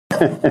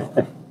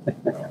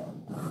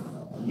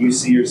You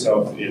see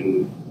yourself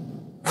in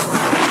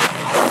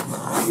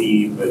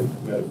me, but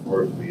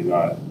metaphorically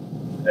not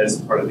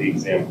as part of the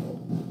example.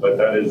 But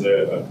that is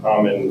a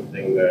common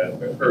thing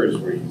that occurs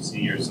where you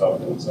see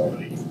yourself in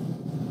somebody,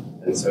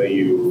 and so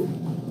you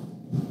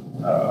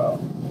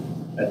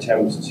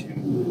attempt to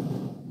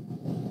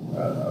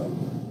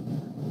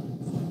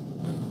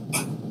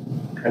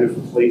kind of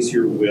place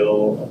your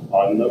will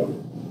upon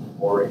them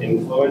or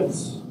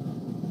influence,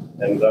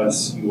 and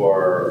thus you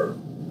are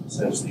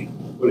essentially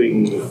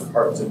putting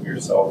parts of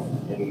yourself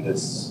in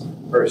this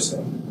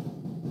person.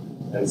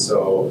 And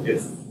so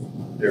if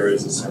there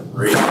is a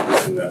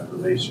separation in that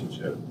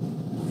relationship,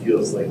 it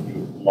feels like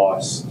you've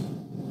lost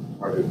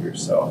part of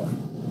yourself.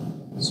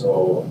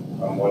 So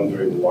I'm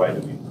wondering, why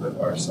do we put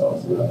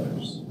ourselves in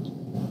others?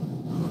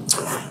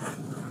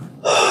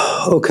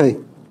 Okay.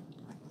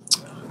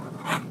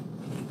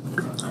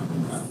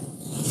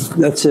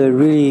 That's a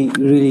really,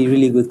 really,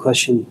 really good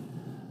question.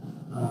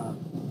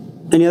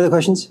 Any other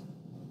questions?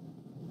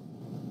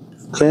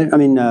 Claire?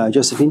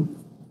 Josephine?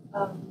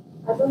 I'd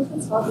like to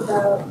talk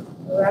about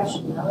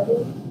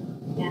rationality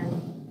and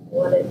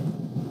what it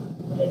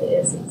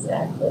is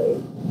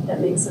exactly that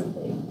makes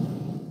something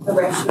a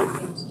rational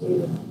thing to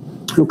do.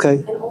 Okay.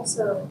 And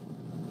also,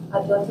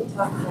 I'd like to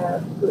talk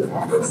about who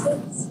Atlas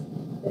is,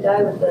 the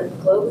guy with the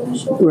globe on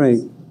his shoulders.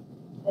 Right.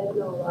 I don't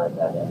know a lot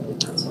about that.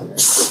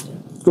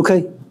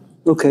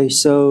 Okay,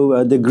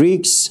 so the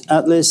Greeks,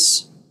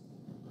 Atlas,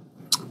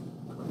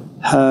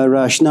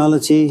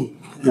 rationality,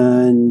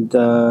 and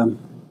our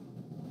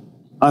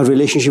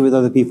relationship with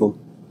other people.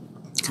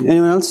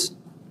 Anyone else?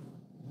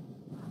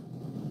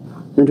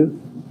 Andrew?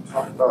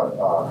 Talk about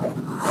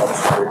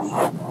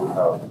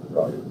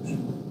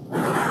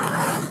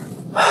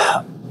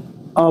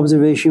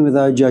Observation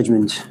without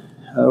judgment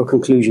or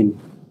conclusion.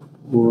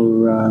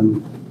 Or,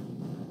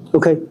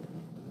 okay.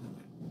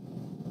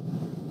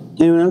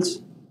 Anyone else?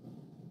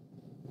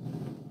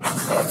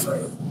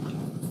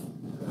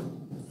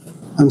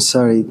 I'm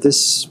sorry,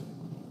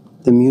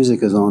 the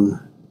music is on.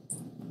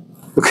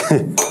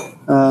 Okay.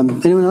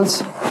 Anyone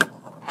else?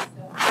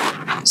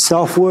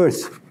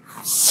 Self-worth.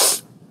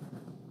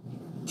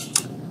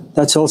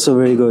 That's also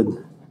very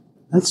good.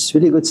 That's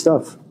really good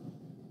stuff.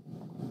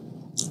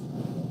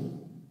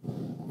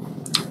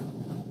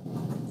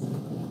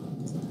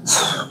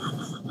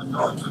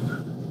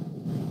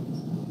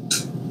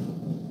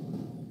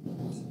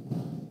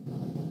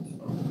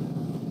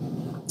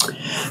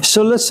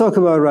 So let's talk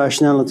about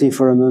rationality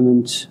for a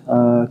moment,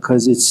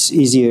 because it's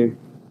easier,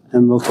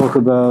 and we'll talk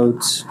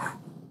about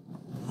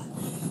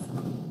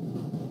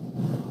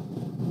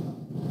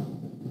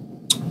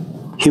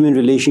human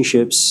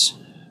relationships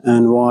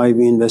and why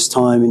we invest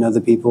time in other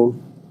people,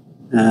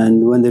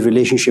 and when the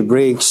relationship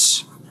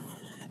breaks,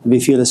 we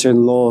feel a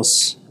certain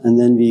loss, and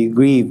then we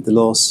grieve the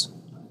loss.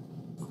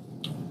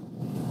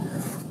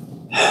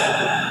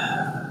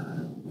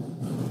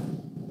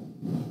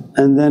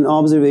 And then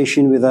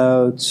observation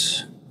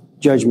without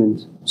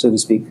judgment, so to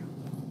speak.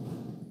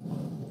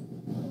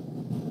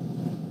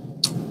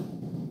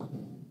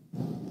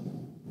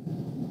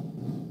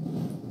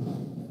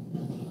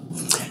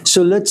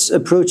 So let's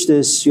approach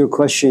this, your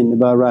question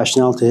about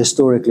rationality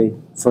historically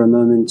for a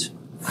moment.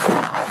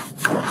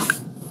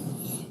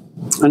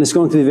 And it's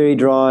going to be very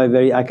dry,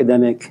 very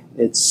academic.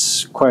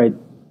 It's quite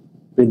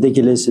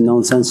ridiculous and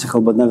nonsensical,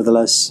 but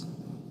nevertheless.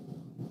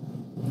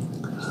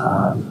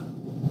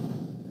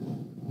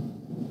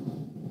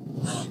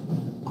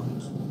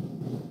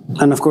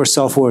 And of course,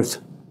 self-worth.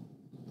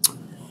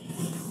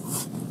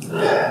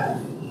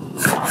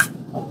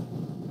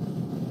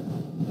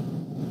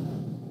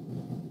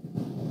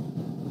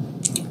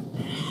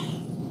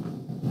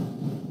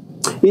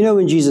 You know,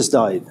 when Jesus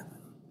died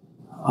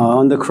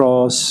on the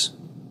cross,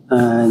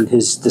 and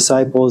his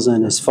disciples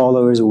and his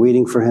followers were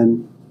waiting for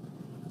him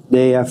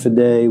day after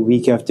day,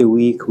 week after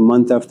week,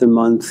 month after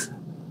month,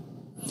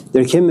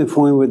 there came a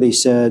point where they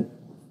said,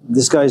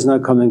 this guy's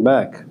not coming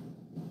back.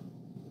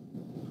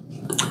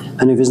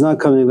 And if he's not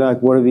coming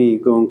back, what are we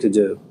going to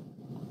do?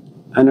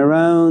 And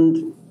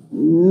around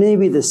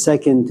maybe the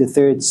 2nd to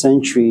 3rd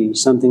century,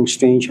 something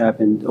strange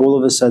happened. All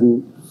of a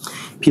sudden,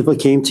 people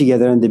came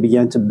together and they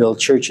began to build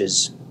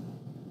churches.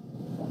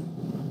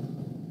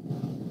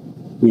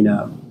 You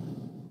know.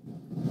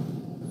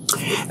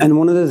 And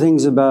one of the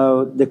things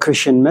about the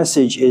Christian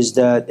message is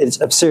that it's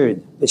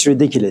absurd. It's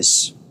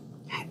ridiculous.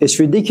 It's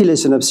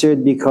ridiculous and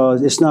absurd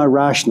because it's not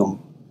rational.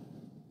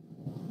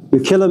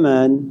 You kill a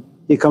man,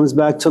 he comes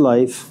back to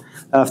life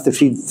after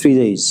 3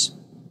 days.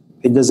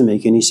 It doesn't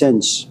make any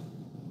sense.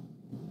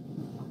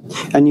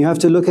 And you have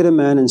to look at a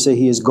man and say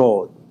he is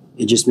God.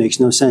 It just makes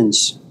no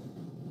sense.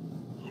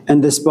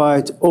 And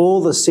despite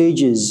all the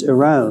sages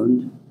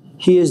around,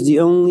 he is the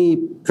only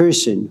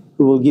person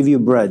who will give you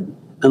bread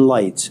and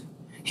light.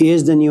 He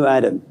is the new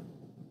Adam,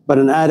 but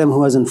an Adam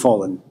who hasn't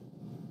fallen.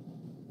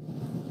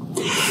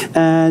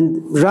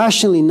 And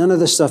rationally, none of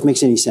this stuff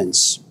makes any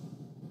sense.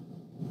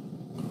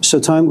 So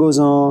time goes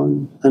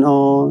on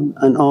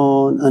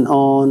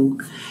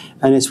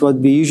and it's what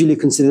we usually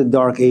consider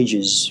dark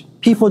ages.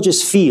 People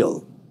just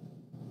feel.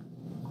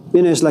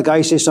 You know, it's like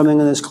I say something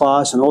in this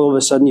class and all of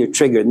a sudden you're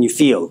triggered and you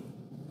feel.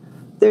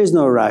 There's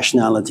no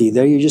rationality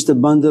there. You're just a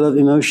bundle of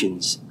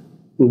emotions.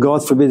 And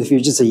God forbid if you're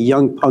just a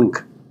young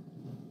punk.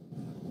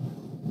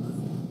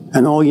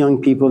 And all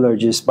young people are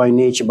just by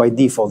nature, by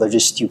default, they're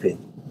just stupid.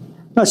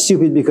 Not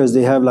stupid because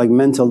they have like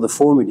mental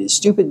deformities.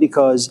 Stupid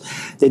because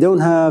they don't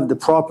have the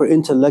proper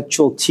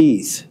intellectual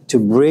teeth to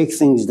break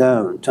things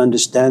down, to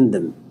understand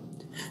them.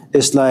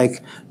 It's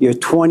like you're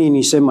 20 and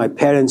you say, my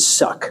parents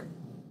suck.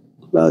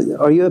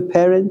 Well, are you a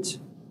parent?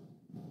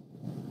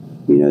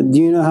 You know, do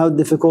you know how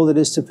difficult it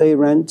is to pay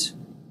rent?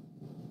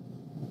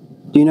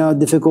 Do you know how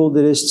difficult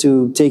it is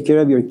to take care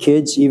of your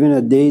kids, even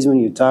at days when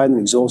you're tired and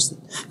exhausted?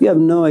 You have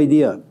no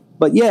idea.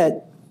 But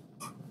yet,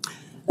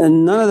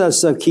 and none of that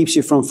stuff keeps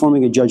you from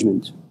forming a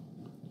judgment.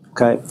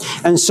 Okay?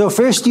 And so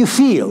first you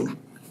feel,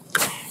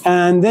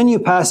 and then you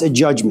pass a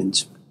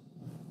judgment.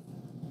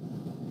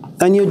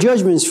 And your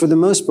judgments, for the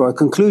most part,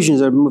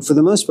 conclusions are, for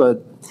the most part,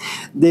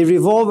 they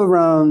revolve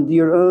around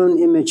your own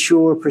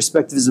immature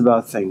perspectives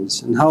about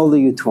things. And how old are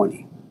you?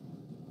 20.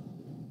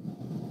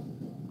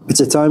 It's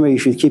a time where you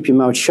should keep your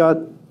mouth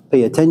shut,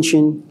 pay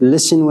attention,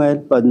 listen well,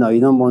 but no, you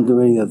don't want to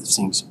do any of those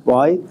things.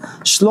 Why?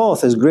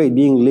 Sloth is great.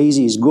 Being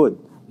lazy is good.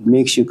 It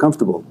makes you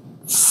comfortable.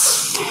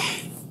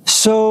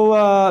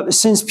 So,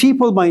 since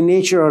people by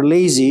nature are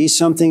lazy,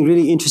 something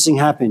really interesting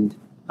happened.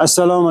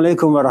 Assalamu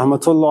alaikum wa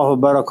rahmatullahi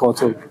wa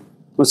barakatuh.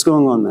 What's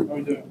going on, man? How are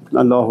you doing?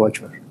 Allahu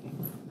Akbar.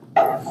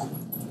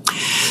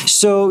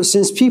 So,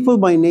 since people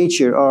by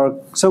nature are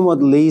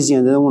somewhat lazy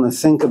and they don't want to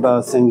think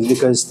about things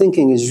because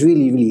thinking is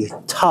really, really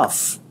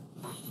tough,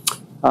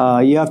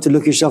 you have to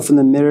look yourself in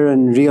the mirror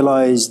and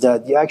realize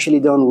that you actually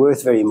don't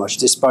worth very much,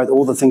 despite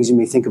all the things you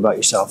may think about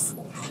yourself.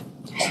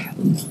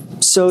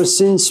 So,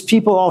 since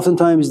people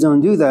oftentimes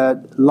don't do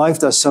that, life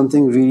does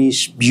something really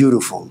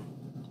beautiful.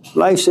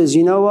 Life says,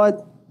 you know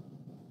what?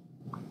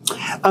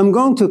 I'm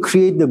going to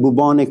create the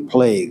bubonic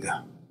plague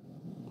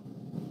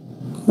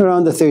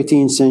around the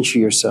 13th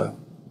century or so.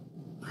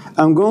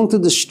 I'm going to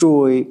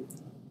destroy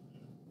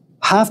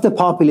half the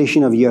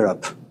population of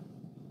Europe.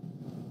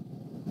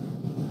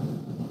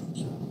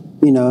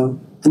 You know,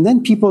 and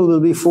then people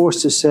will be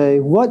forced to say,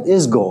 what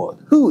is God?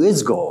 Who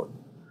is God?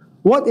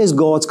 What is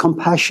God's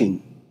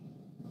compassion?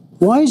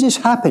 Why is this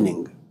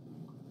happening?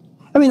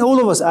 I mean, all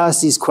of us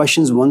ask these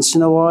questions once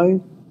in a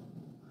while,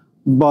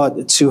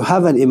 but to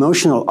have an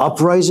emotional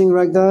uprising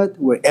like that,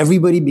 where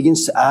everybody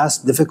begins to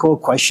ask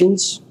difficult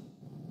questions,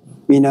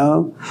 you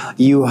know,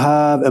 you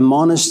have a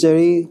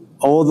monastery,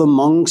 all the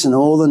monks and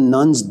all the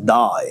nuns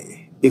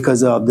die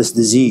because of this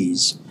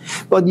disease.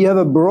 But you have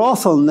a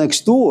brothel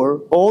next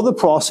door, all the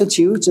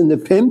prostitutes and the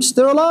pimps,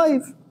 they're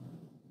alive.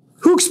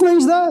 Who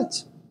explains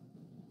that?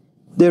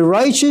 The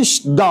righteous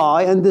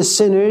die and the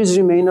sinners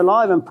remain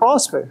alive and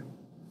prosper.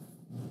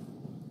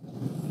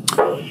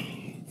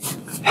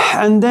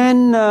 And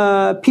then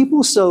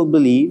people still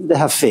believe, they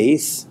have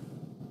faith.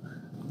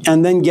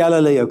 And then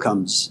Galileo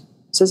comes.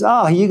 Says,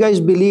 you guys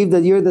believe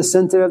that you're the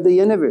center of the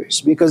universe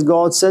because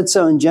God said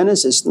so in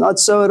Genesis. Not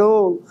so at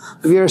all.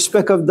 You're a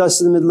speck of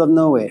dust in the middle of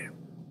nowhere.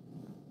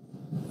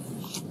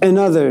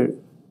 Another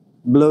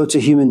blow to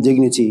human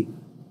dignity.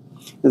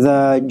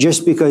 That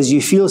just because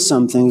you feel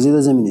something, it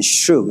doesn't mean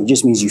it's true. It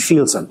just means you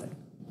feel something.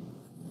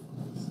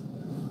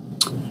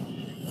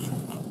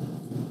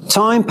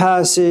 Time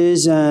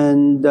passes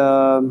and,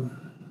 I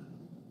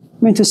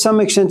mean, to some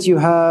extent you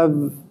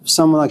have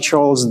someone like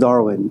Charles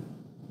Darwin.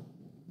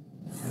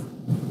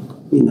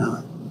 You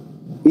know,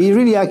 you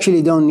really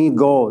actually don't need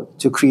God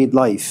to create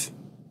life.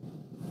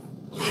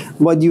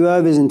 What you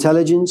have is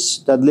intelligence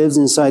that lives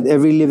inside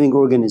every living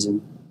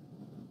organism.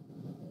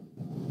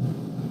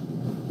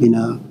 You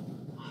know,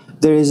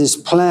 there is this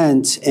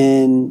plant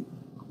in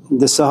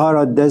the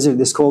Sahara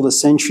Desert. It's called the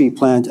century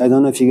plant. I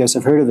don't know if you guys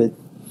have heard of it.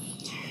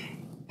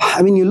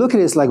 I mean, you look at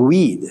it, it's like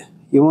weed.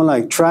 You want to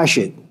like trash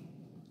it.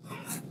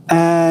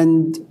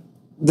 And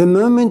the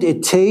moment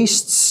it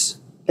tastes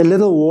a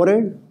little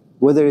water,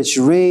 whether it's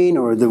rain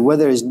or the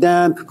weather is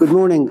damp, good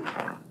morning,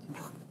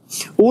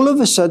 all of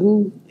a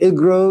sudden it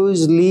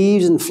grows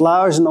leaves and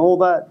flowers and all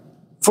that.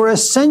 For a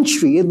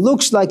century, it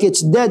looks like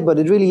it's dead, but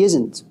it really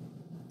isn't.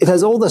 It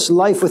has all this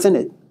life within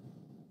it.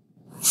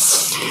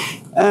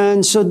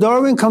 And so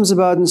Darwin comes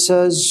about and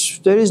says,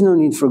 there is no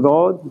need for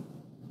God.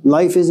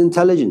 Life is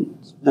intelligent.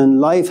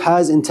 And life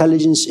has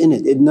intelligence in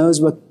it. It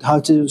knows how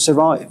to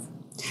survive.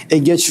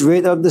 It gets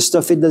rid of the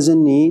stuff it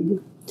doesn't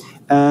need.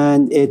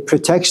 And it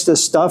protects the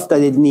stuff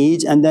that it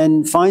needs. And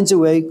then finds a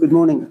way, good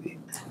morning.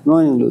 Good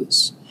morning,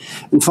 Louis.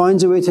 And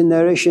finds a way to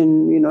nourish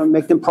and, you know,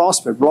 make them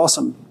prosper,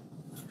 blossom.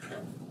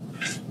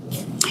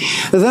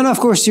 But then, of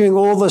course, during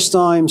all this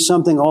time,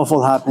 something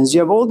awful happens. You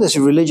have all these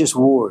religious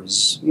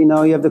wars. You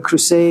know, you have the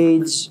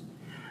Crusades,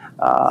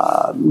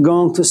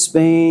 going to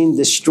Spain,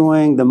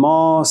 destroying the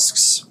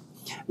mosques.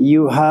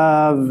 You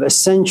have a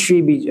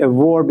century of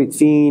war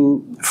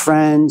between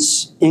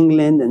France,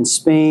 England, and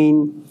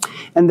Spain.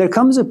 And there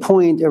comes a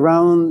point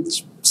around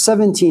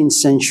 17th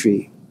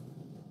century.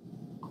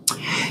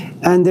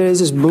 And there is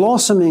this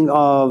blossoming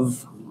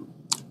of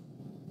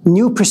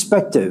new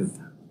perspective.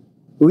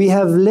 We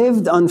have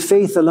lived on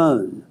faith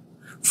alone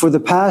for the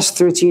past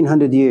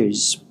 1,300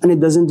 years, and it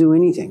doesn't do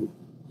anything.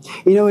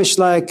 You know, it's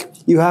like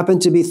you happen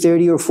to be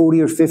 30 or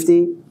 40 or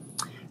 50.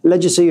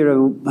 Let's just say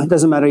it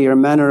doesn't matter, you're a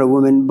man or a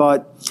woman,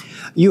 but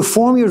you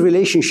form your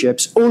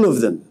relationships, all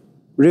of them,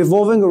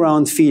 revolving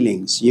around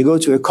feelings. You go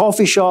to a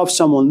coffee shop,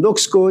 someone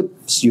looks good,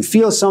 you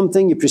feel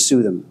something, you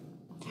pursue them.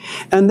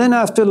 And then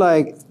after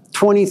like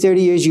 20,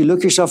 30 years, you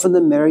look yourself in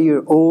the mirror,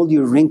 you're old,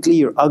 you're wrinkly,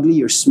 you're ugly,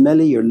 you're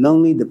smelly, you're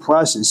lonely,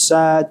 depressed, and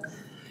sad.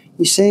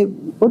 You say,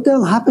 what the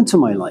hell happened to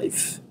my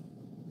life?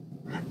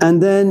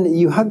 And then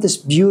you have this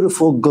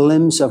beautiful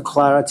glimpse of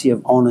clarity,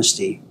 of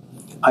honesty.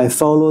 I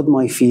followed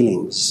my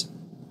feelings.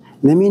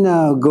 Let me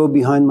now go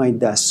behind my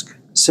desk,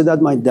 sit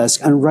at my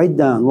desk, and write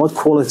down what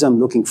qualities I'm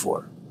looking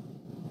for.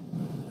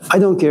 I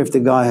don't care if the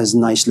guy has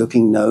nice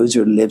looking nose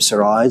or lips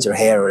or eyes or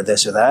hair or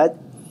this or that.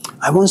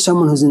 I want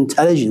someone who's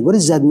intelligent. What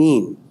does that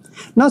mean?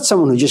 Not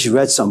someone who just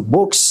read some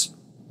books.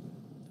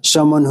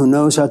 Someone who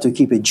knows how to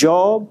keep a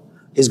job,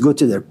 is good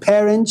to their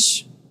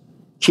parents,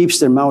 keeps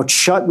their mouth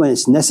shut when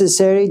it's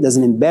necessary,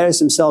 doesn't embarrass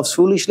themselves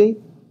foolishly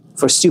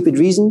for stupid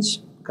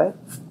reasons. Okay?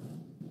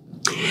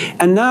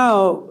 And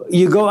now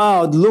you go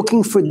out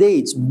looking for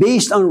dates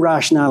based on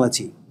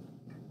rationality.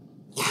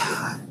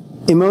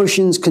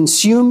 Emotions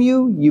consume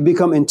you, you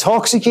become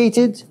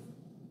intoxicated,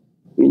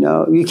 you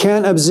know, you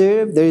can't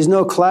observe, there is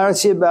no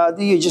clarity about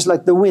you, you're just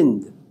like the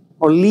wind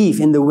or leaf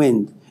in the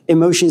wind.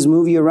 Emotions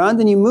move you around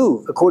and you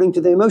move according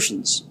to the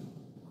emotions.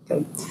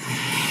 Okay?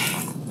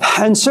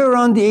 And so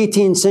around the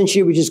 18th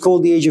century, which is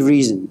called the Age of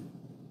Reason,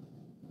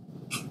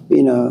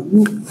 you know,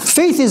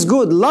 faith is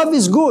good, love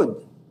is good.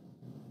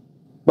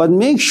 But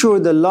make sure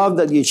the love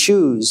that you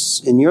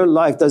choose in your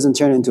life doesn't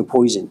turn into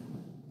poison.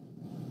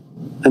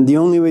 And the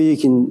only way you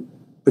can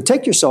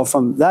protect yourself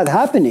from that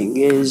happening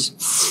is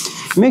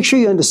make sure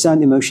you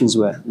understand emotions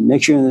well.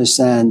 Make sure you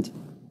understand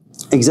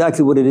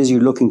exactly what it is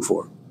you're looking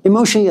for,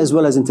 emotionally as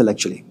well as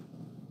intellectually.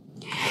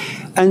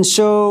 And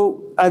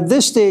so at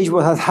this stage,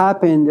 what had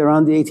happened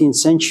around the 18th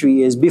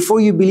century is before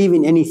you believe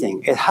in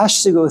anything, it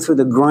has to go through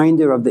the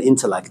grinder of the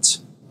intellect.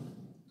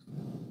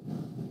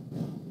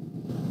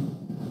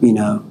 You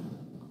know.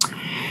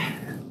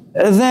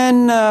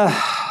 Then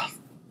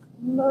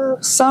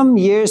some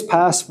years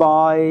pass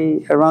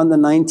by around the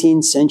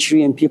 19th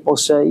century and people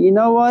say, you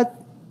know what?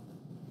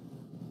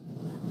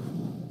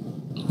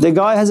 The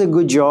guy has a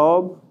good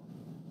job.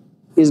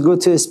 He's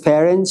good to his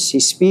parents. He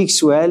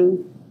speaks well.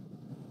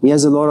 He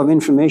has a lot of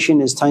information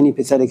in his tiny,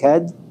 pathetic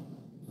head.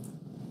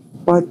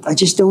 But I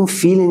just don't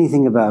feel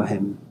anything about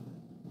him.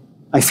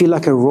 I feel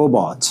like a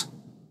robot.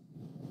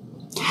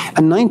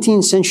 And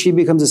 19th century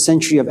becomes a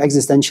century of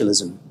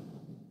existentialism.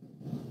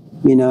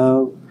 You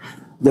know,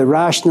 the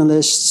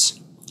rationalists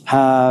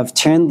have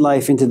turned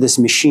life into this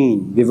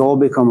machine. We've all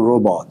become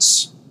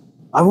robots.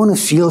 I want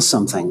to feel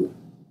something.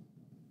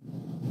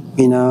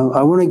 You know,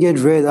 I want to get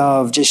rid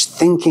of just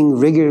thinking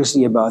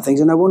rigorously about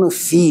things, and I want to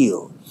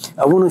feel.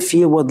 I want to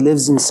feel what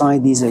lives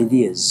inside these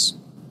ideas.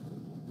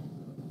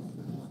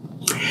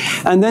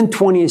 And then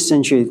 20th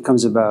century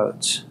comes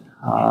about.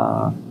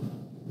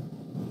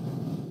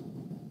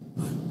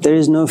 There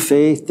is no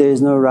faith, there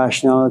is no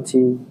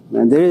rationality,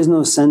 and there is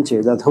no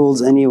center that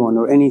holds anyone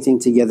or anything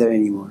together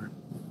anymore.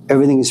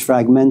 Everything is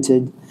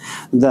fragmented.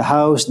 The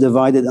house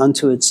divided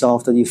unto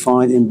itself that you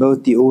find in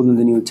both the Old and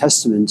the New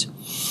Testament,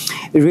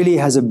 it really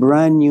has a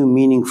brand new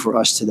meaning for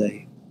us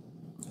today.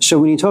 So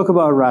when you talk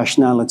about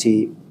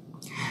rationality,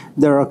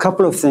 there are a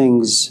couple of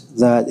things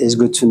that is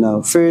good to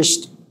know.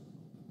 First,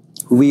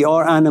 we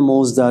are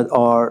animals that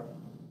are,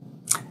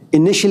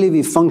 initially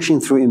we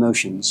function through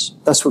emotions.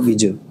 That's what we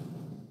do.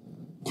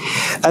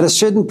 At a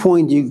certain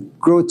point, you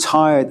grow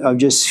tired of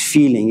just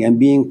feeling and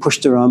being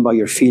pushed around by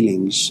your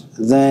feelings.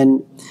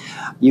 Then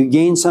you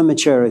gain some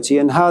maturity,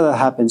 and how that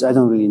happens, I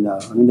don't really know.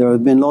 I mean, there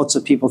have been lots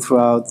of people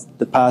throughout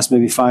the past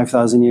maybe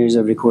 5,000 years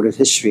of recorded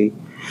history.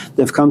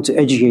 They've come to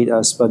educate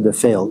us, but they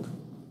failed.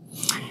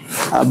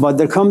 But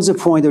there comes a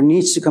point, there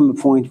needs to come a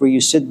point where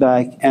you sit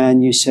back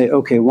and you say,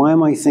 okay, why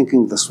am I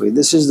thinking this way?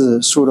 This is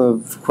the sort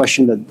of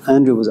question that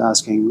Andrew was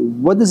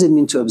asking. What does it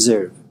mean to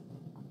observe?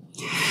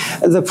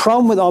 The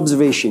problem with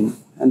observation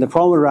and the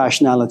problem with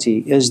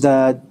rationality is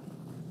that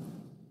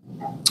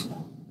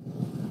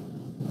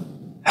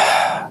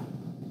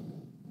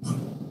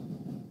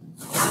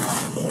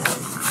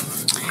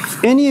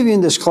any of you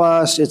in this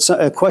class, it's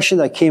a question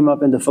that came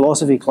up in the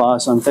philosophy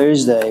class on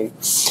Thursday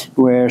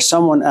where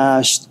someone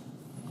asked,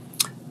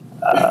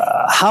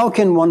 how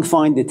can one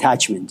find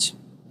detachment?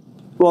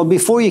 Well,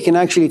 before you can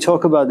actually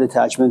talk about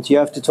detachment, you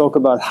have to talk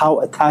about how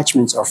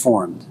attachments are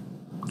formed,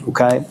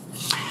 okay?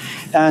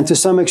 And to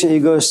some extent, it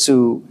goes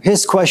to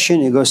his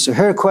question, it goes to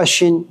her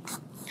question,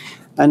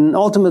 and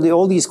ultimately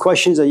all these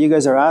questions that you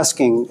guys are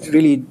asking,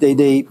 really,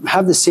 they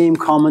have the same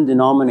common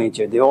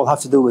denominator. They all have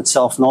to do with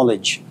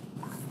self-knowledge.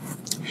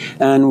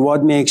 And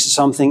what makes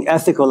something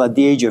ethical at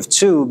the age of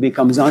 2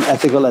 becomes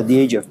unethical at the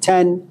age of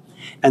 10,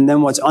 And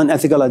then what's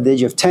unethical at the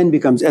age of 10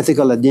 becomes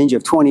ethical at the age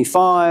of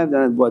 25.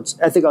 Then what's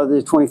ethical at the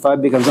age of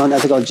 25 becomes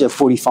unethical at the age of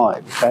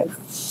 45. Okay?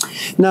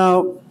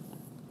 Now,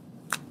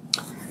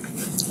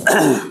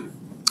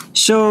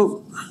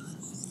 so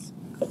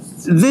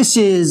this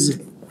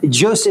is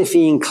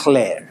Josephine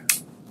Clare.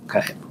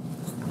 Okay.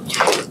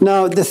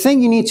 Now, the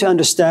thing you need to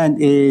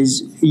understand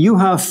is you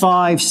have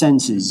 5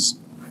 senses.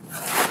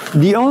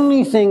 The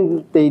only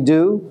thing they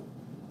do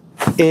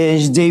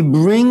is they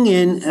bring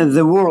in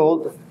the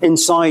world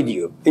inside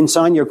you,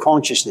 inside your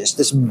consciousness,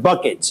 this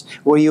bucket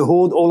where you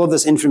hold all of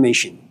this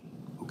information.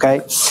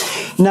 Okay?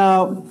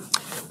 Now,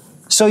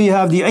 so you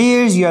have the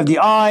ears, you have the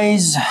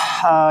eyes,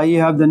 you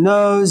have the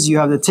nose, you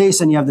have the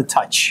taste, and you have the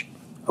touch.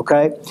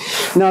 Okay?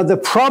 Now, the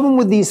problem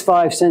with these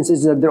 5 senses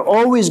is that they're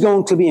always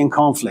going to be in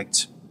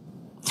conflict.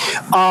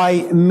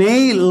 I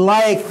may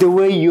like the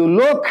way you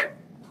look.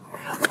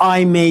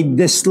 I may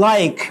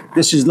dislike,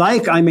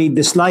 I may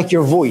dislike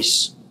your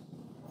voice.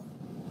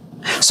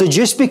 So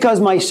just because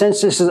my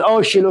senses says,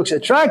 oh, she looks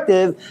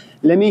attractive,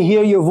 let me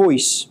hear your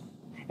voice.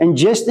 And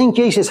just in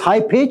case it's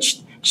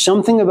high-pitched,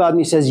 something about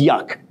me says,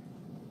 yuck.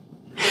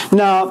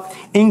 Now,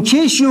 in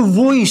case your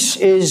voice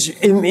is,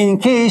 in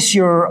case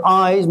your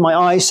eyes, my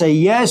eyes say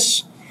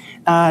yes,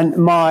 and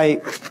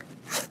my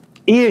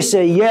ears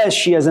say yes,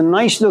 she has a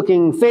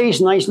nice-looking face,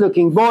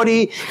 nice-looking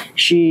body,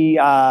 she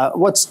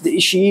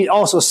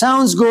also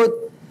sounds good,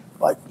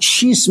 but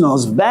she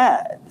smells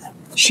bad.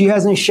 She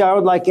hasn't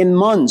showered like in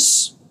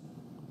months.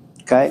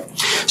 Okay?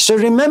 So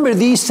remember,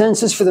 these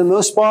senses, for the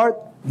most part,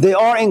 they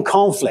are in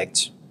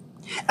conflict.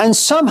 And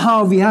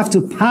somehow we have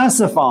to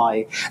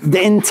pacify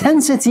the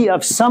intensity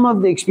of some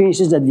of the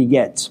experiences that we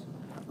get.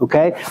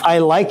 Okay? I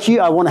like you,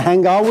 I want to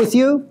hang out with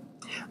you,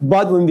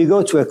 but when we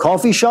go to a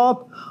coffee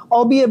shop,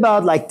 I'll be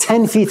about like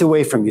 10 feet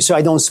away from you so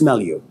I don't smell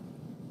you.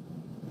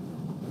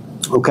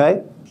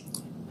 Okay?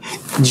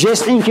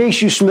 Just in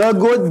case you smell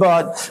good,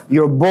 but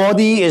your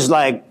body is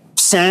like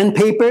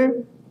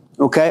sandpaper,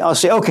 okay? I'll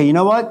say, okay, you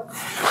know what?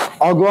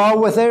 I'll go out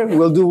with her,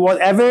 we'll do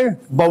whatever,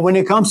 but when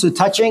it comes to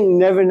touching,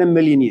 never in a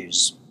million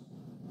years.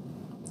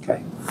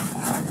 Okay?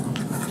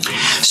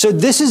 So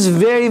this is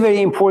very, very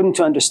important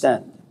to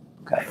understand.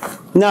 Okay?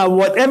 Now,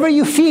 whatever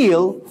you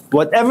feel,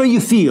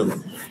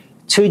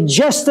 to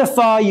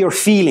justify your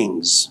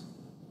feelings,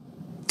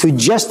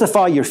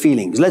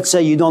 let's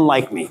say you don't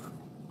like me,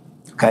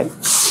 okay?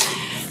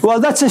 Well,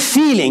 that's a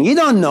feeling. You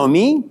don't know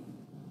me.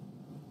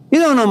 You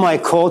don't know my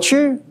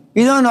culture.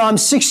 You don't know I'm a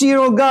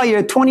 60-year-old guy, you're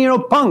a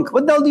 20-year-old punk.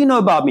 What the hell do you know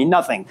about me?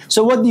 Nothing.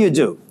 So what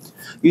do?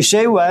 You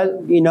say,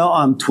 well, you know,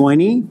 I'm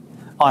 20.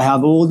 I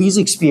have all these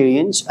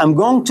experience. I'm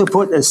going to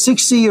put a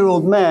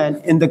 60-year-old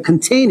man in the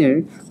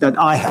container that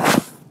I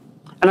have.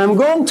 And I'm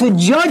going to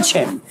judge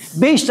him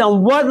based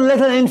on what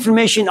little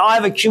information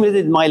I've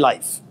accumulated in my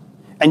life.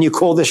 And you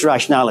call this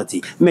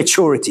rationality,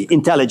 maturity,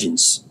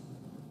 intelligence.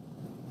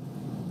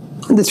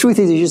 And the truth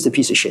is, you're just a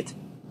piece of shit.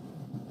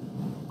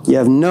 You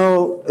have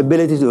no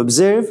ability to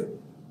observe,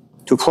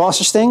 to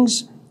process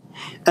things,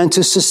 and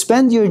to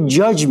suspend your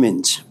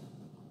judgment.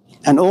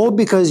 And all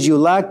because you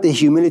lack the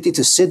humility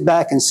to sit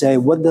back and say,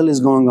 what the hell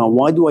is going on?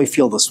 Why do I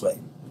feel this way?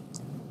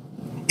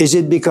 Is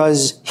it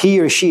because he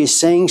or she is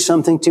saying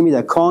something to me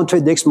that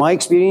contradicts my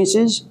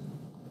experiences?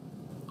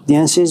 The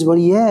answer is, well,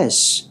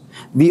 yes.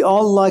 We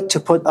all like to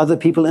put other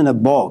people in a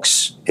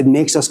box. It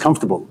makes us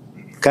comfortable.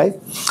 Okay?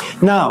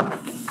 Now,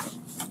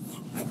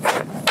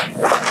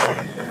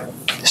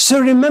 so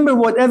remember,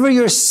 whatever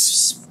your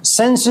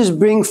senses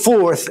bring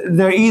forth,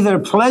 they're either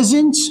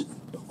pleasant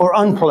or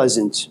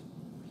unpleasant.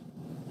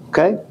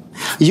 Okay?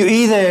 You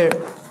either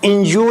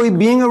enjoy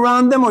being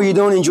around them or you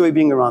don't enjoy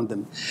being around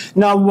them.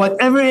 Now,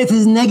 whatever it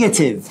is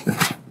negative,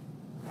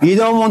 you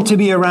don't want to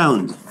be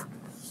around.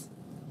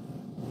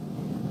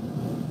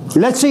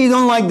 Let's say you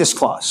don't like this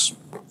class.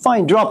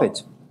 Fine, drop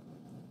it.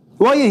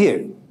 Why are you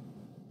here?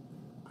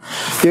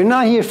 You're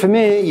not here for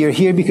me, you're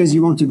here because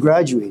you want to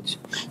graduate,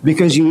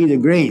 because you need a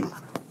grade.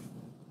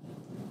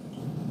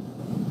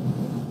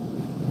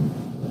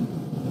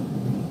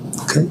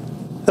 Okay.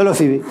 Hello,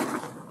 Phoebe.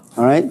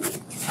 All right.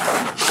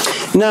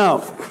 Now,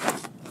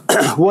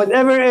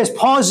 whatever is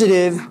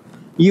positive,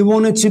 you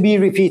want it to be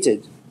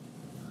repeated.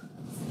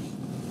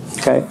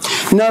 Okay.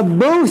 Now,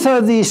 both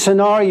of these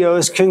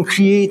scenarios can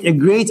create a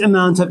great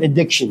amount of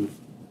addiction.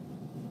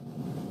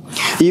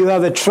 You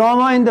have a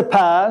trauma in the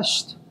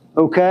past,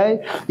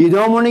 okay? You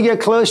don't want to get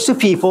close to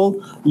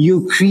people.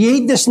 You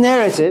create this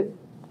narrative,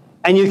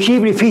 and you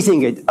keep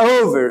repeating it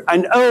over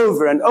and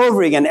over and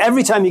over again.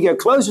 Every time you get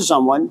close to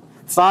someone,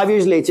 5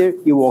 years later,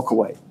 you walk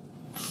away.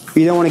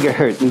 You don't want to get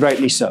hurt, and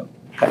rightly so.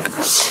 Okay.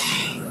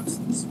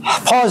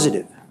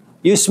 Positive.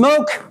 You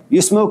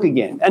smoke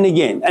again and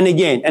again and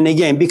again and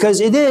again,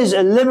 because it is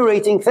a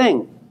liberating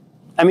thing.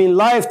 I mean,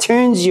 life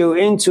turns you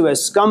into a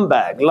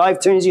scumbag. Life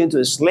turns you into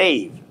a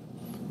slave.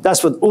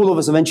 That's what all of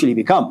us eventually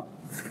become.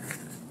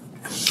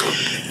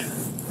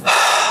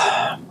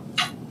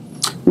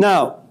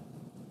 Now,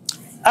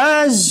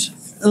 as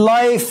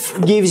life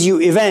gives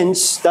you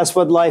events, that's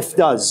what life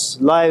does.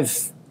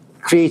 Life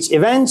creates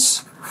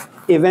events.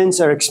 Events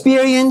are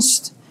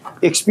experienced.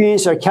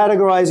 experiences are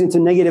categorized into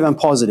negative and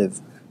positive.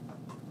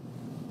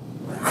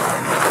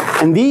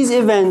 And these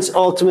events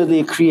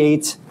ultimately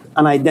create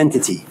an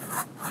identity.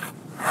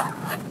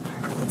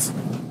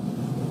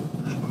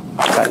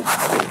 Okay.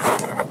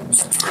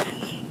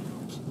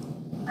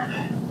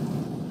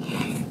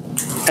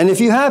 And if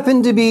you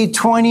happen to be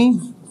 20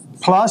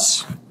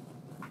 plus,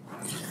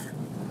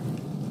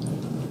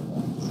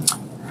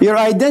 your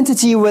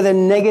identity, whether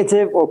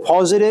negative or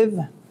positive,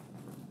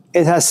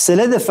 it has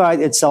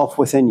solidified itself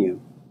within you.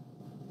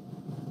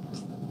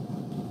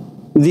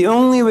 The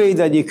only way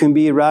that you can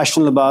be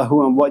rational about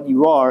who and what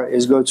you are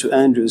is go to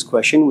Andrew's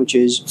question, which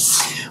is,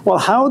 well,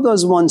 how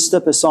does one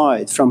step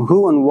aside from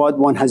who and what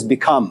one has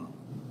become?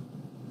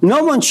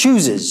 No one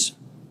chooses.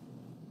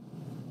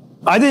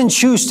 I didn't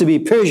choose to be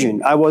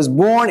Persian. I was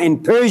born in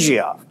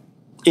Persia,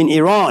 in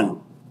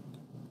Iran.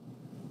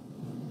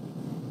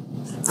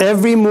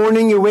 Every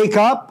morning you wake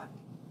up,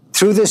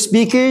 through the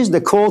speakers, the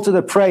call to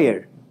the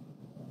prayer.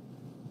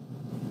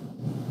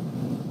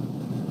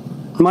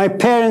 My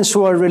parents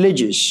who are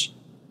religious,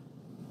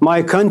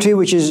 my country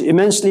which is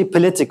immensely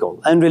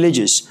political and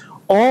religious,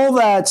 all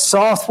that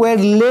software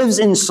lives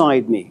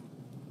inside me.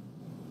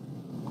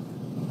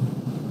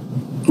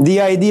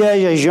 The idea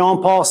that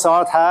Jean-Paul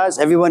Sartre has,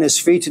 everyone is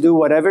free to do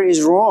whatever,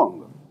 is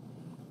wrong.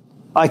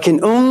 I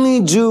can only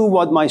do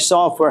what my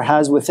software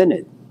has within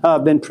it.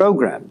 I've been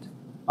programmed.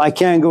 I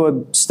can't go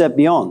a step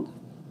beyond.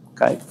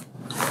 Okay?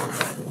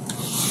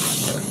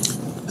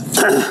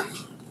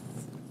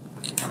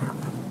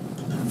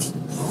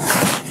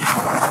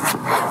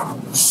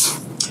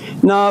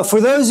 Now, for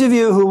those of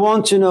you who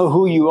want to know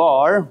who you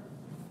are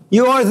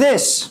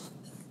this.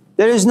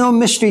 There is no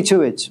mystery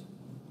to it.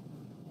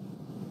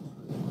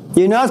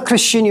 You're not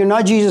Christian, you're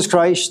not Jesus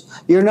Christ,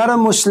 you're not a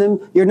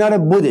Muslim, you're not a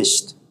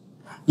Buddhist.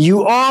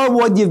 You are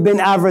what you've been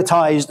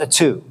advertised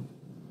to.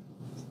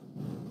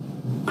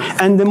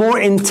 And the more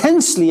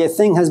intensely a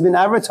thing has been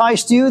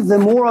advertised to you, the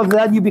more of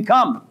that you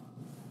become.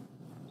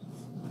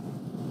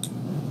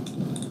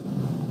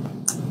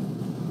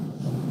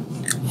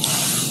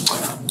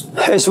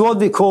 It's what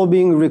we call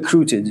being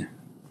recruited.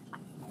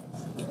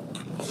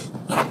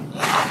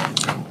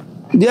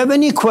 Do you have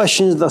any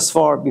questions thus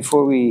far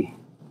before we...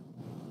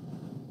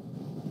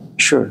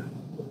 Sure.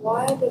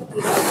 Why do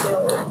people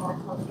feel more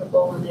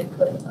comfortable when they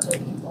put other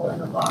people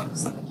in a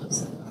box, like you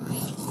said?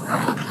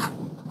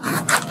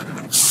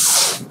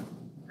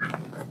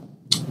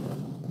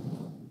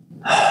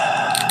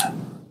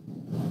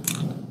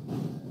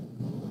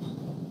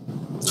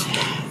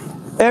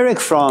 Erich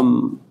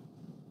Fromm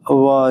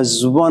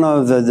was one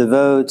of the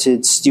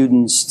devoted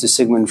students to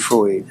Sigmund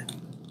Freud.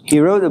 He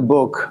wrote a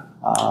book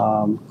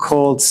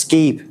called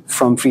Escape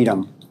from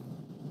Freedom.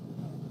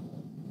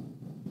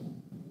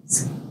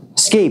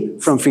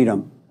 Escape from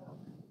freedom.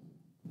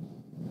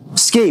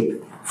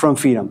 Escape from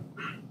freedom.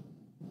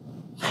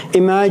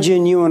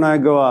 Imagine you and I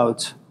go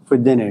out for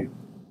dinner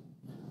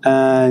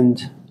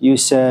and you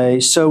say,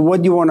 so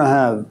what do you want to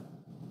have?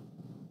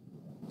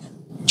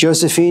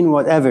 Josephine,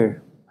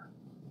 whatever.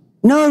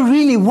 No,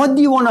 really, what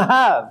do you want to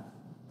have?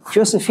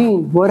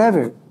 Josephine,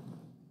 whatever.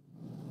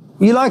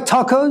 You like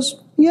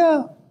tacos?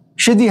 Yeah.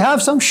 Should you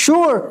have some?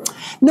 Sure.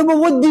 No, but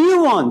what do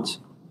you want?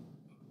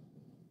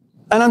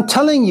 And I'm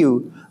telling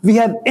you, we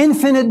have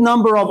infinite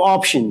number of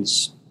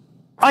options.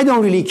 I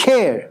don't really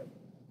care.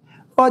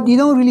 But you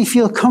don't really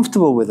feel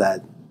comfortable with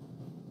that.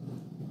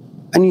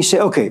 And you say,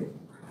 okay,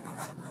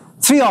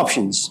 3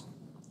 options.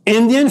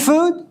 Indian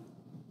food,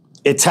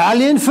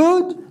 Italian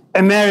food,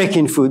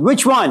 American food.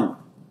 Which one?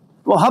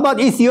 Well, how about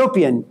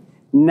Ethiopian?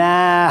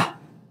 Nah.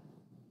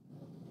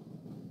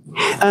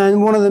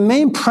 And one of the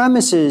main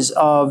premises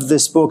of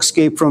this book,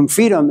 Escape from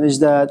Freedom, is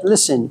that,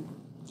 listen,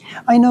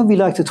 I know we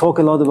like to talk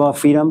a lot about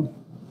freedom,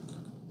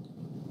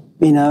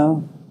 you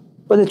know,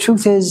 but the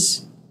truth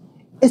is,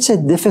 it's a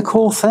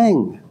difficult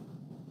thing.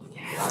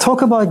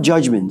 Talk about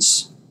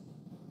judgments.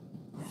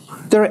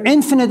 There are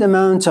infinite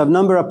amounts of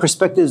number of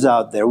perspectives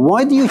out there.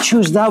 Why do you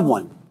choose that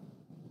one?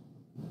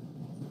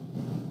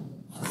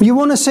 You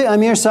want to say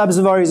Amir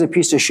Sabzevari is a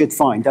piece of shit,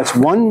 fine. That's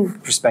one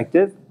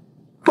perspective.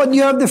 But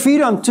you have the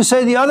freedom to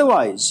say the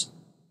otherwise.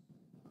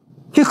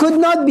 He could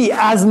not be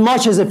as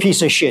much as a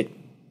piece of shit.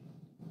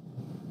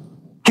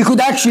 He could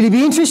actually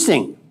be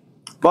interesting.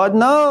 But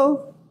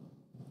no.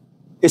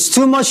 It's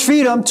too much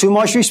freedom, too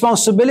much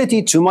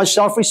responsibility, too much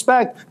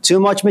self-respect, too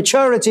much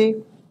maturity.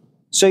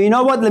 So you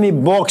know what? Let me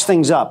box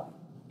things up.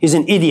 He's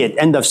an idiot.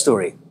 End of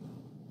story.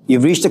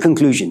 You've reached a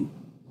conclusion.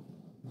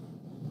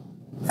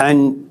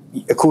 And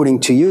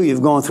according to you,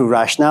 you've gone through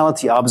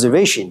rationality,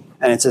 observation,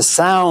 and it's a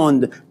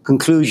sound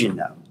conclusion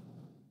now.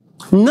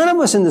 None of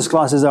us in this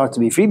class are to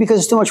be free because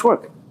it's too much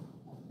work.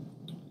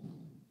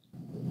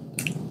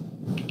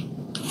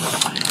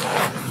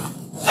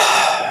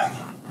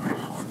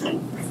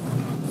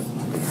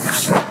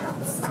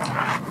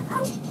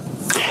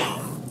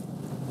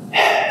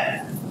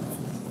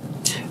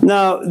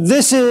 Now,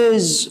 this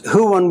is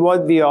who and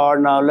what we are.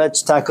 Now,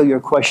 let's tackle your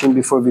question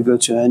before we go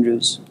to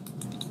Andrew's.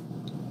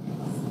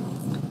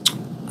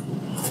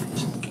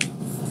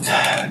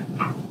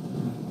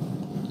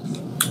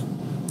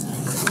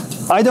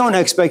 I don't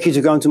expect you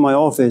to come to my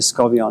office,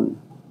 Kavian.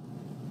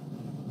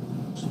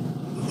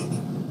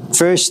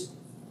 First,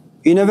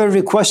 you never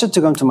requested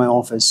to come to my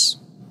office.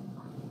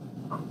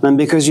 And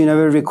because you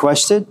never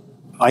requested,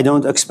 I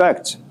don't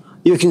expect.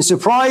 You can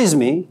surprise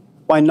me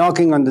by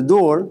knocking on the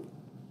door.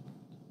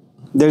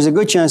 There's a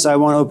good chance I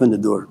won't open the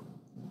door.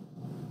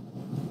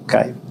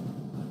 Okay.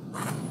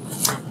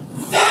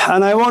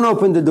 And I won't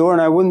open the door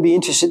and I wouldn't be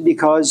interested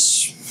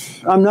because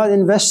I'm not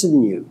invested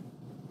in you.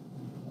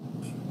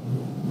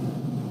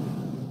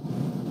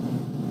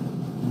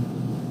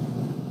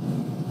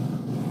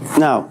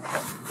 Now,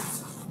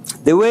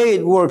 the way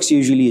it works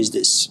usually is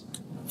this.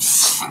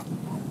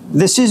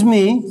 This is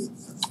me.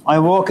 I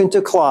walk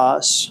into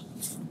class,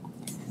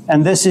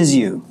 and this is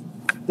you.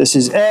 This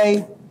is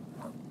A.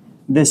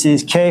 This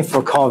is K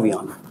for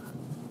Kavian.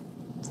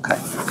 Okay.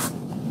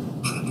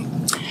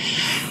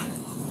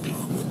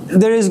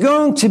 There is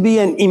going to be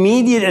an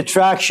immediate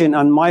attraction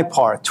on my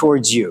part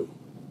towards you.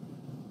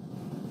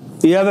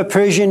 You have a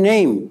Persian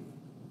name.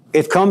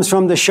 It comes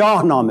from the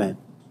Shahnameh,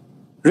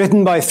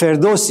 written by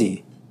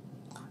Ferdowsi,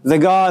 the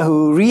guy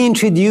who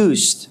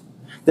reintroduced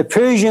the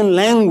Persian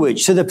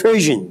language to the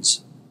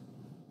Persians.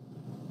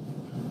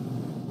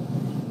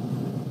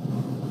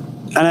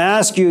 And I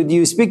ask you, do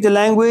you speak the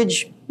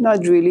language? Not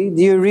really.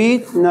 Do you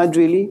read? Not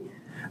really.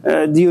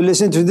 Do you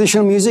listen to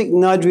traditional music?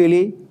 Not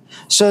really.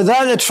 So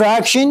that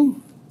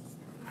attraction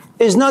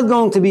is not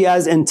going to be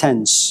as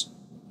intense.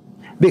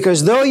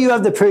 Because though you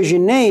have the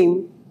Persian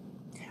name,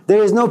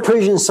 there is no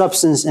Persian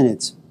substance in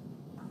it.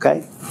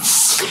 Okay?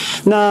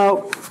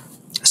 Now,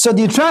 so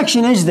the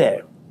attraction is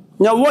there.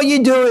 Now what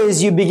you do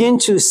is you begin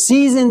to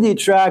season the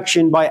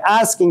attraction by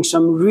asking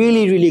some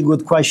really, really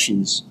good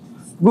questions.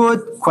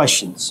 Good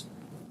questions.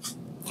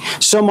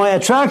 So my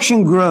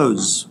attraction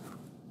grows.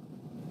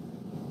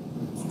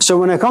 So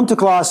when I come to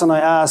class and I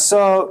ask,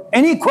 so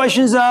any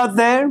questions out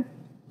there?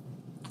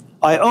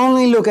 I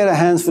only look at a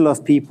handful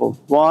of people.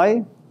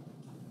 Why?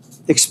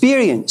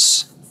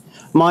 Experience.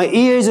 My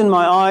ears and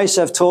my eyes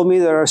have told me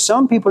there are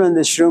some people in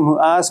this room who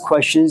ask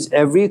questions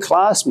every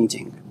class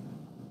meeting.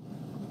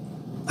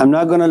 I'm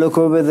not going to look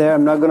over there,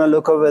 I'm not going to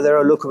look over there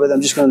or look over there.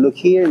 I'm just going to look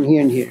here and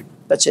here and here.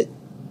 That's it.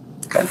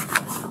 Okay?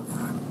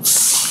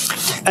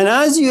 And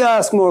as you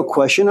ask more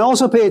questions,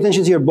 also pay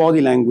attention to your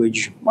body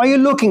language. Are you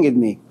looking at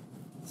me?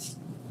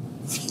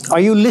 Are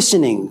you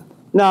listening?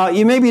 Now,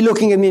 you may be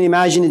looking at me and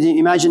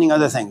imagining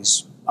other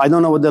things. I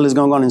don't know what the hell is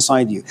going on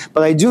inside you.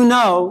 But I do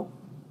know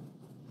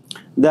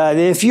that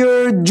if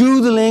you're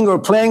doodling or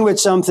playing with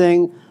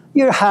something,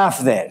 you're half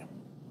there.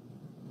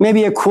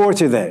 Maybe a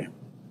quarter there.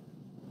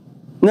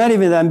 Not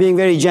even that, I'm being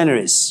very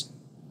generous.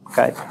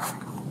 Okay?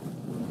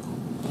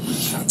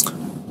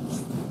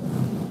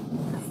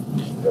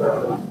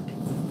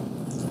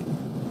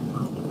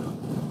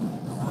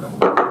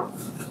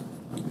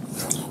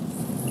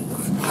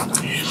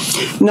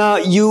 Now,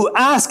 you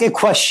ask a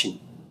question.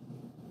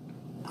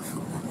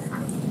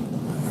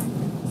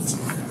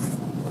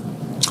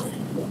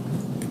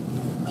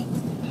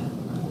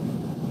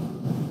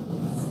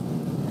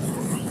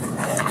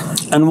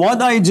 And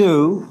what I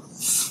do,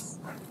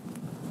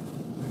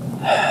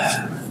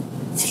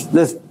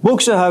 the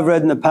books I have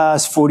read in the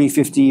past 40,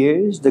 50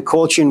 years, the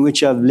culture in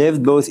which I've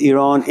lived, both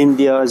Iran,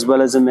 India, as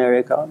well as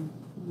America,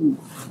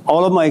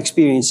 all of my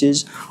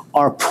experiences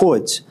are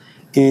put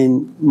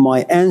in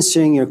my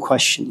answering your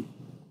question.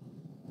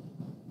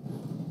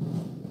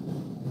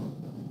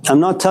 I'm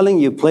not telling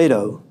you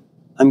Plato.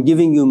 I'm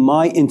giving you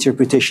my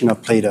interpretation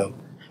of Plato.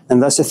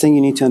 And that's the thing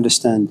you need to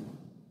understand.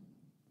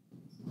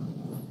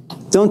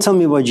 Don't tell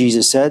me what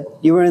Jesus said.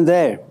 You weren't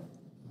there.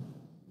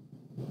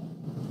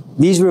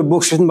 These were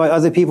books written by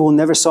other people who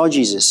never saw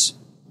Jesus.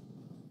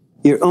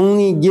 You're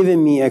only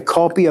giving me a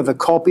copy of a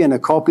copy and a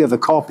copy of a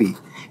copy.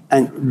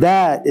 And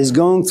that is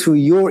going through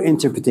your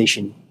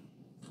interpretation.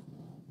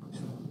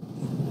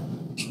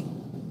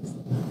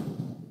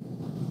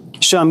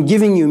 So I'm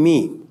giving you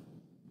me.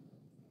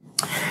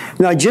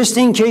 Now, just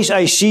in case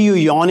I see you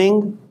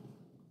yawning,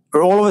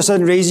 or all of a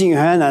sudden raising your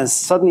hand and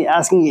suddenly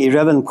asking an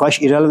irrelevant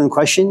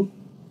question,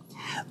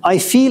 I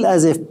feel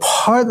as if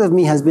part of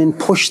me has been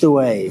pushed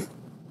away.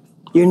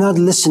 You're not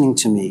listening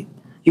to me.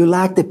 You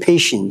lack the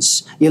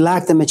patience. You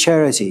lack the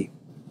maturity.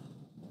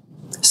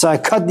 So I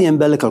cut the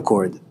umbilical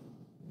cord.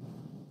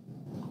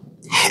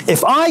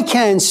 If I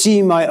can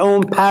see my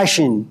own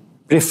passion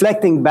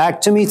reflecting back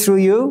to me through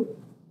you,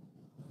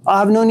 I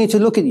have no need to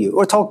look at you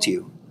or talk to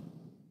you.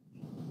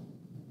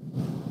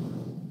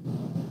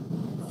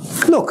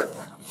 Look,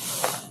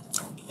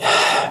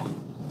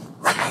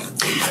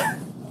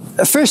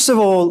 first of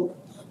all,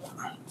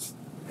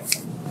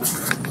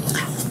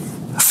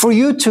 for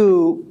you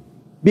to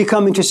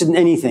become interested in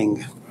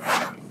anything,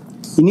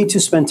 you need to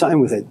spend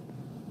time with it.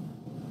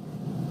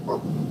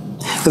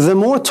 The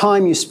more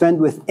time you spend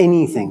with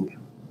anything,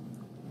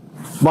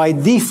 by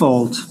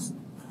default,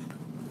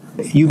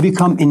 you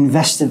become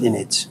invested in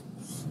it.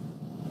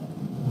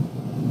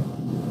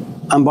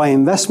 And by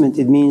investment,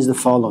 it means the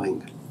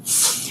following.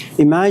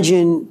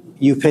 Imagine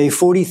you pay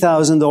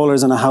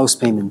 $40,000 on a house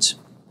payment.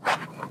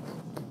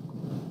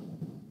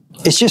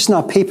 It's just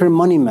not paper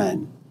money,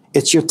 man.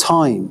 It's your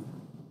time.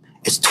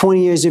 It's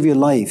 20 years of your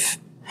life.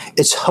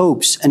 It's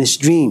hopes and it's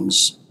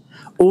dreams.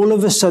 All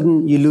of a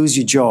sudden, you lose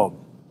your job.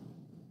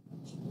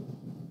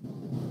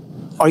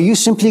 Are you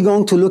simply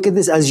going to look at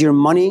this as your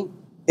money?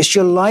 It's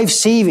your life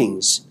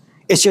savings.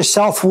 It's your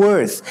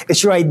self-worth.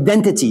 It's your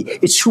identity.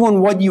 It's who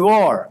and what you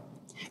are.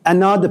 And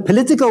now the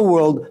political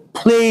world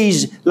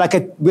plays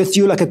with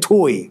you like a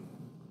toy.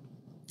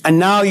 And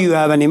now you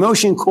have an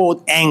emotion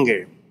called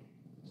anger.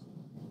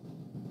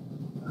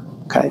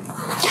 Okay.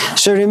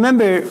 So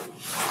remember,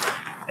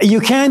 you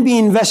can't be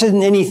invested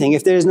in anything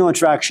if there is no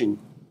attraction.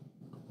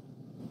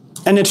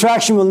 An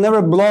attraction will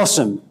never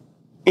blossom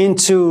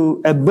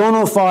into a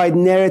bona fide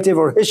narrative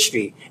or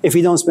history if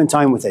you don't spend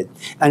time with it.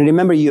 And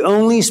remember, you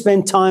only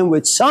spend time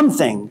with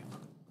something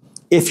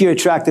if you're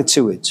attracted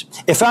to it.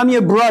 If I'm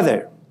your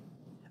brother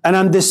and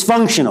I'm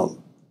dysfunctional,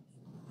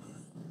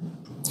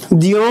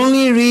 the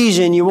only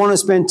reason you want to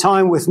spend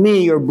time with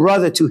me, your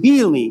brother, to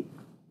heal me,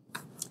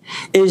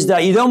 is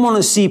that you don't want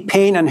to see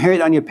pain and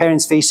hurt on your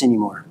parents' face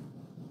anymore.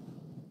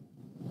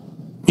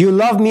 You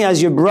love me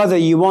as your brother,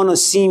 you want to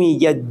see me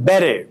get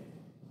better.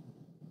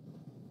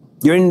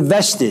 You're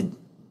invested.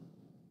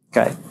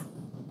 Okay.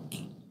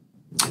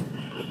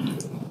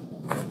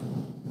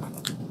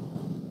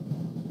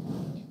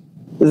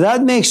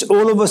 That makes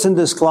all of us in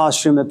this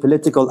classroom a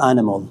political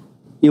animal.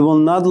 You will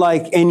not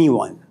like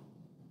anyone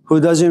who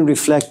doesn't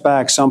reflect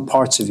back some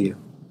parts of you.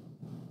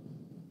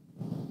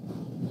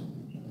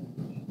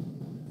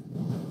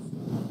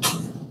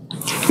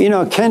 You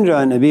know,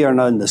 Kendra and Abi are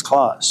not in this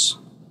class.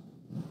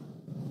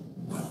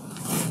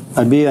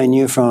 Abi I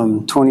knew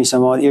from 20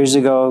 some odd years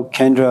ago.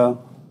 Kendra,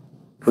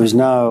 who is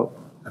now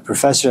a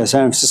professor at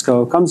San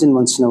Francisco, comes in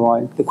once in a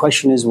while. The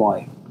question is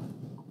why?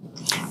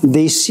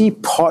 They see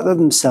part of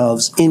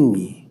themselves in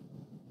me,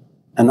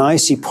 and I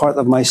see part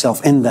of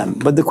myself in them.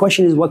 But the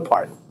question is, what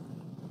part?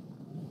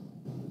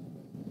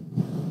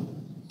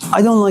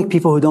 I don't like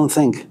people who don't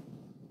think.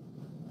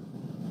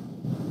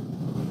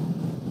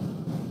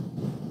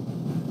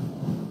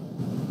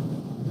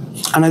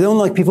 And I don't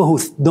like people who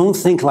don't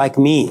think like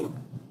me.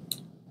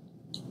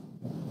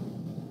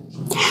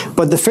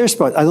 But the first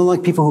part, I don't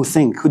like people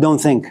who don't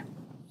think,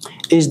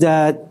 is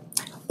that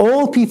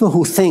all people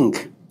who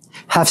think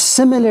have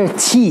similar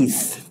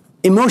teeth,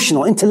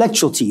 emotional,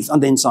 intellectual teeth on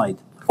the inside.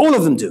 All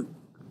of them do,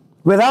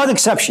 without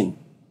exception.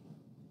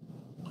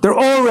 They're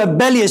all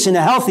rebellious in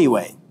a healthy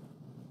way.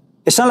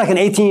 It's not like an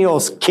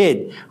 18-year-old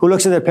kid who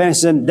looks at their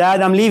parents and says,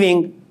 Dad, I'm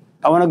leaving.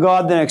 I want to go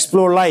out there and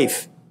explore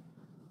life.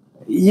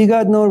 You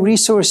got no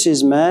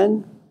resources,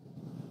 man.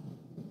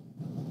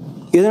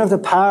 You don't have the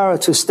power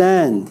to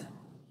stand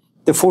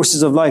the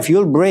forces of life.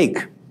 You'll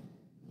break.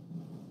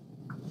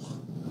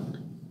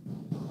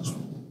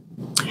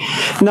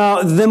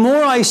 Now, the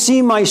more I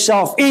see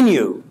myself in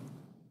you,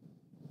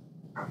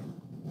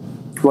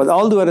 what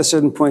I'll do at a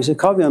certain point is say,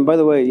 Kavian, by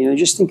the way,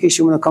 just in case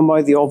you want to come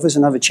by the office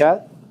and have a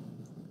chat,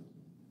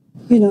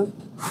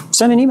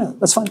 send an email.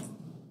 That's fine.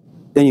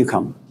 Then you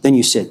come. Then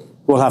you sit.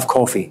 We'll have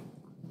coffee.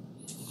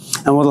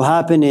 And what will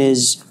happen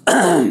is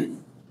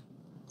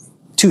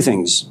two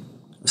things.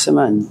 I said,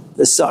 man,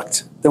 this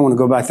sucked. Don't want to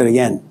go back there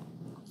again.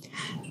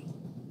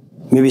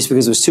 Maybe it's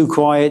because it was too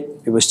quiet,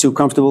 it was too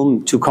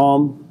comfortable, too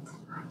calm.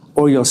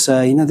 Or you'll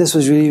say, this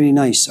was really, really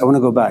nice. I want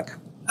to go back.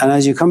 And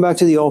as you come back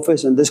to the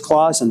office and this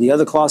class and the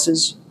other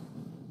classes,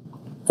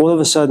 all of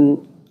a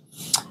sudden,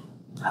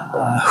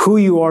 who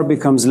you are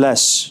becomes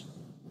less.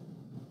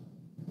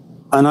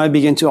 And I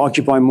begin to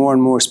occupy more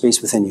and more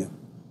space within you.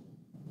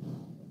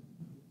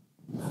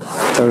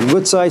 There are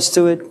good sides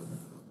to it,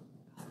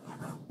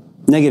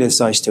 negative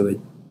sides to it.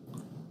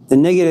 The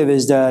negative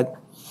is that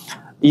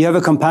you have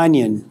a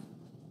companion.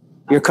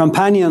 Your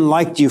companion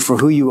liked you for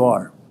who you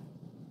are.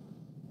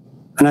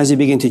 And as you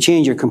begin to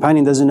change, your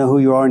companion doesn't know who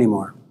you are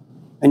anymore.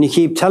 And you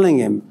keep telling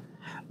him,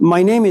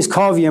 my name is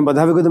Kavian, but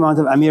I have a good amount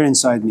of Amir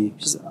inside me.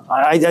 Says,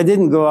 I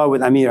didn't go out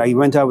with Amir, I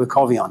went out with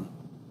Kavian.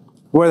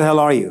 Where the hell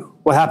are you?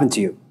 What happened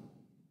to you?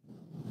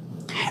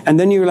 And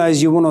then you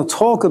realize you want to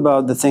talk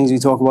about the things we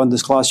talk about in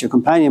this class, your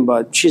companion,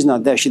 but she's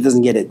not there, she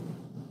doesn't get it.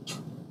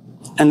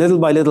 And little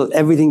by little,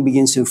 everything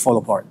begins to fall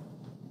apart.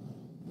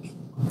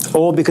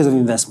 All because of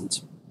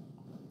investment.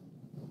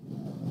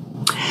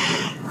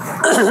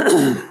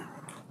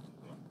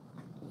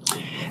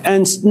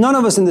 And none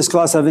of us in this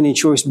class have any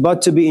choice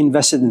but to be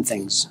invested in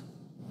things.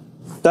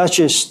 That's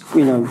just,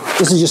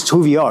 this is just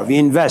who we are. We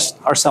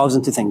invest ourselves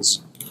into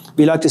things.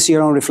 We like to see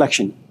our own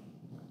reflection.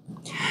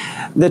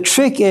 The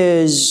trick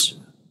is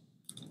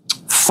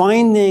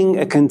finding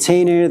a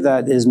container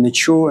that is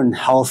mature and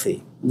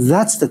healthy.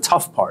 That's the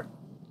tough part.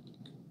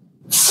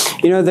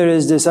 There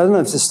is this, I don't know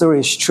if the story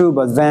is true,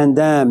 but Van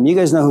Damme. You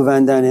guys know who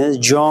Van Damme is?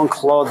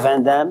 Jean-Claude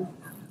Van Damme.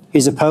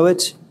 He's a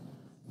poet.